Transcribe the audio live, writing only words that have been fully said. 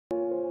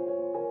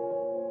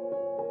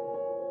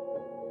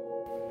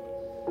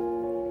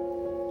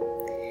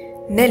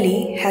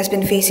Nellie has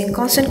been facing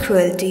constant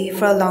cruelty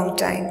for a long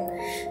time,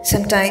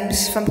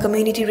 sometimes from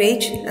community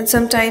rage and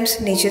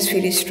sometimes nature's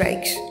fury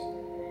strikes.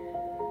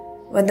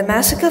 When the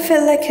massacre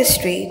felt like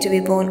history to be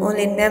born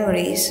only in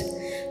memories,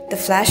 the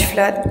flash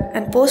flood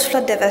and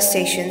post-flood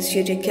devastations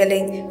due to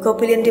killing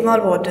Kopili and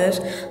Dimal waters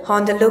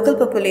haunt the local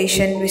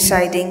population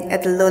residing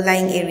at the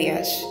low-lying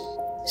areas.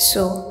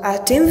 So, our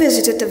team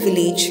visited the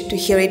village to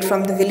hear it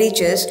from the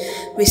villagers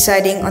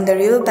residing on the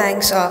river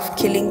banks of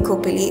killing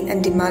Kopili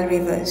and Dimal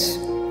rivers.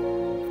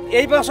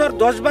 এই বছর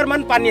 10 বার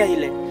মান পানি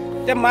আহিলে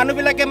তে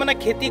মানুবিলাকে মানে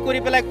খেতি কৰি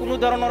পেলাই কোনো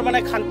ধৰণৰ মানে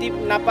শান্তি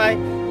নাপায়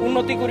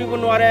উন্নতি কৰিব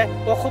নোৱাৰে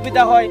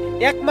অসুবিধা হয়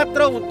একমাত্ৰ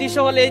উদ্দেশ্য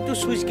হল এইটো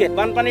সুইচ গেট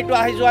বানপানীটো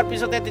আহি যোৱাৰ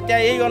পিছতে তেতিয়া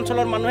এই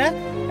অঞ্চলৰ মানুহে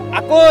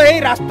আকৌ এই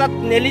ৰাস্তাত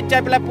নেলিত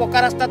যাই পেলাই পকা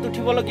ৰাস্তাত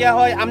উঠিব লগিয়া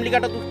হয়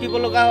আমলিঘাটত উঠিব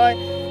লগা হয়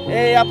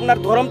এই আপোনাৰ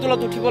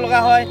ধৰমতুলত উঠিব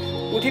লগা হয়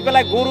উঠি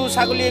পেলাই গৰু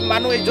ছাগলী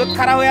মানুহ য'ত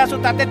খাৰা হৈ আছো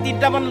তাতে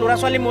 3টা মান ল'ৰা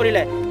ছোৱালী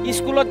মৰিলে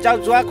স্কুলত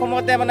যোৱা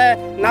সময়তে মানে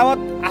নাৱত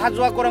আহা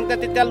যোৱা কৰোঁতে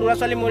তেতিয়া ল'ৰা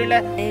ছোৱালী মৰিলে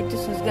এইটো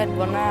সুইচ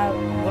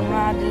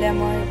বনোৱা দিলে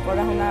মই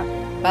পঢ়া শুনা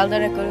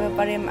ভালদৰে কৰিব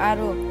পাৰিম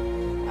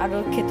আৰু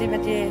খেতি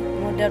বাতি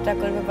মোৰ দেউতা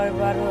কৰিব পাৰিব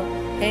আৰু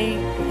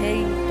সেই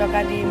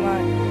টকা দি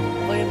মই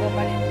কৰিব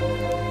পাৰিম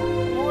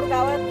মোৰ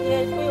গাঁৱত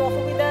এইটো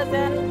অসুবিধা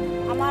যেন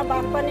আমাৰ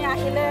বানপানী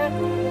আহিলে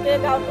গোটেই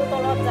গাঁৱটো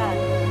তলত যায়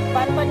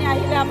বানপানী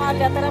আহিলে আমাৰ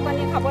লেতেৰা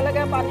পানী খাব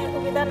লাগে পানীৰ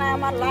সুবিধা নাই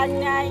আমাৰ লাইন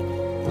নাই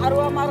আৰু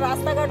আমাৰ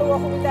ৰাস্তা ঘাটো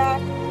অসুবিধা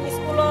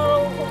স্কুলৰ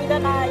সুবিধা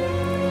নাই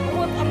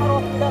বহুত আমাৰ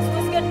অসুবিধা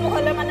সুইচ গেটটো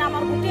হ'লে মানে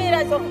আমাৰ গোটেই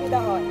ৰাজ্যৰ সুবিধা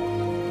হয়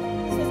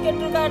সুইচ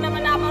গেটটোৰ কাৰণে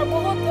মানে আমাৰ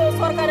বহুত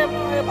চৰকাৰে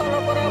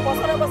ফালৰ পৰা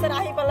বছৰে বছৰে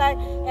আহি পেলাই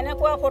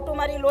এনেকুৱা ফটো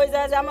মাৰি লৈ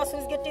যায় যে আমাৰ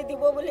সুইচ গেটটি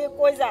দিব বুলি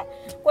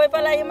কৈ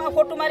পেলাই ইমান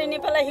ফটো মাৰি নি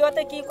পেলাই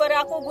সিহঁতে কি কৰে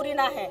আকৌ ঘূৰি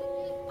নাহে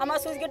আমাৰ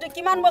সুইচ গেটে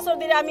কিমান বছৰ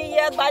ধৰি আমি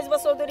ইয়াত 22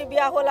 বছৰ ধৰি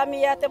বিয়া হ'ল আমি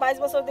ইয়াতে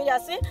 22 বছৰ ধৰি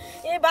আছি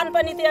এই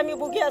বানপানীতে আমি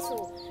ভুগি আছো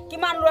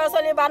কিমান ল'ৰা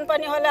ছোৱালী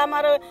বানপানী হ'লে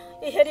আমাৰ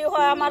হেৰি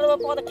হয় আমাৰ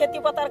খেতি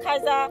পথাৰ খাই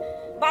যা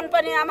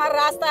বানপানী আমাৰ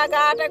ৰাস্তা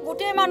ঘাট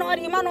গোটেই মানুহৰ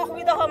ইমান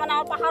অসুবিধা হয় মানে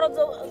পাহাৰত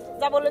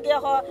যাবলগীয়া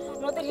হয়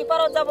নদীৰ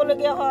সিপাৰত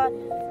যাবলগীয়া হয়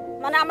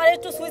মানে আমাৰ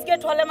এইটো সুইচ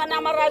গেট হ'লে মানে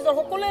আমাৰ ৰাইজৰ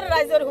সকলোৰে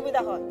ৰাইজৰ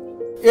সুবিধা হয়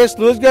এই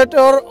স্লুইচ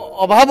গেটৰ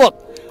অভাৱত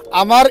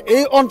আমাৰ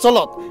এই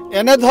অঞ্চলত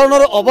এনে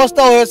ধৰণৰ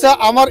অৱস্থা হৈছে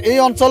আমাৰ এই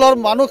অঞ্চলৰ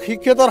মানুহ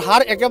শিক্ষিতৰ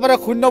হাৰ একেবাৰে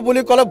শূন্য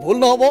বুলি ক'লে ভুল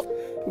নহ'ব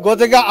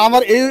গতিকে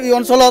আমাৰ এই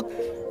অঞ্চলত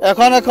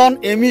এখন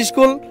এমই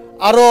স্কুল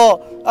আৰু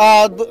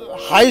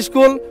হাই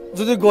স্কুল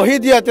যদি গঢ়ি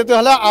দিয়ে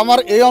তেতিয়াহ'লে আমাৰ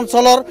এই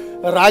অঞ্চলৰ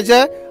ৰাইজে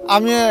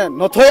আমি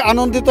নথৈ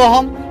আনন্দিত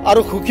হ'ম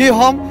আৰু সুখী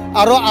হ'ম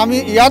আৰু আমি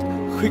ইয়াত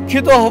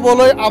শিক্ষিত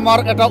হ'বলৈ আমাৰ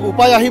এটা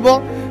উপায় আহিব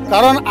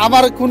কাৰণ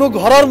আমাৰ কোনো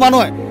ঘৰৰ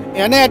মানুহে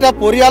এনে এটা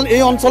পৰিয়াল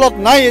এই অঞ্চলত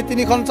নাই এই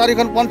 3খন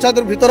 4খন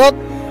পঞ্চায়তৰ ভিতৰত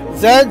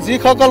যে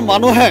যিসকল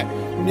মানুহে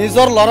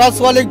নিজৰ ল'ৰা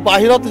ছোৱালীক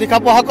বাহিৰত লিখা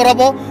পঢ়া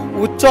কৰাব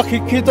উচ্চ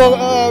শিক্ষিত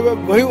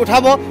গঢ়ি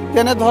উঠাব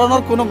তেনে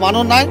ধৰণৰ কোনো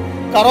মানুহ নাই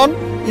কাৰণ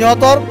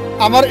ইহঁতৰ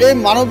আমাৰ এই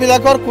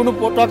মানুহবিলাকৰ কোনো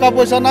টকা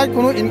পইচা নাই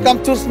কোনো ইনকাম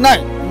চ'ৰ্চ নাই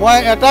মই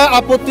এটা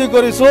আপত্তি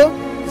কৰিছোঁ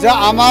যে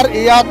আমাৰ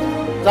ইয়াত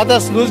যাতে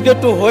স্লুইচ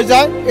গেটটো হৈ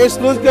যায় এই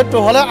স্লুইচ গেটটো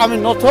হ'লে আমি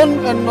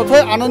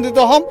নথৈ আনন্দিত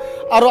হ'ম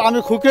আৰু আমি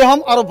সুখী হ'ম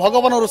আৰু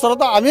ভগৱানৰ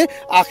ওচৰত আমি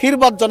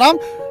আশীৰ্বাদ জনাম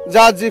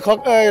যে যি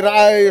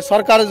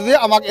চৰকাৰে যদি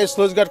আমাক এই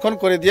স্লুইচ গেটখন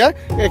কৰি দিয়ে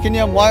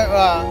এইখিনিয়ে মই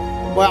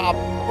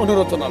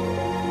অনুৰোধ জনালোঁ